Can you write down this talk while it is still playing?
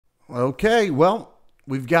Okay, well,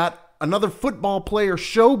 we've got another football player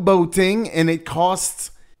showboating, and it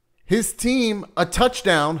costs his team a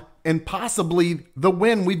touchdown and possibly the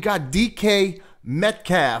win. We've got DK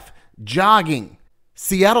Metcalf jogging.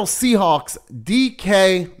 Seattle Seahawks,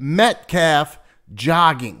 DK Metcalf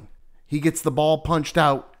jogging. He gets the ball punched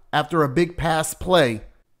out after a big pass play,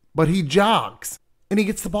 but he jogs and he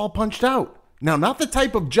gets the ball punched out. Now, not the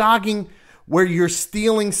type of jogging where you're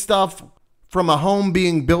stealing stuff from a home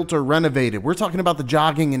being built or renovated. We're talking about the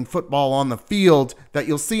jogging in football on the field that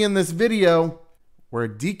you'll see in this video where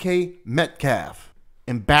DK Metcalf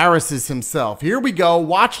embarrasses himself. Here we go.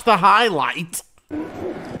 Watch the highlight.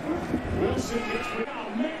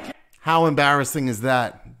 How embarrassing is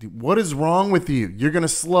that? What is wrong with you? You're going to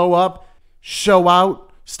slow up, show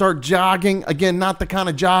out, start jogging. Again, not the kind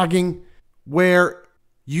of jogging where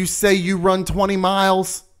you say you run 20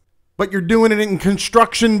 miles, but you're doing it in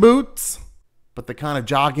construction boots. But the kind of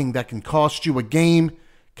jogging that can cost you a game,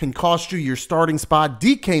 can cost you your starting spot.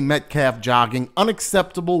 DK Metcalf jogging,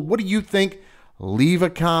 unacceptable. What do you think? Leave a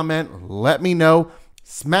comment. Let me know.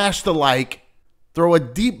 Smash the like. Throw a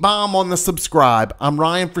deep bomb on the subscribe. I'm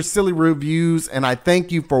Ryan for Silly Reviews, and I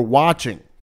thank you for watching.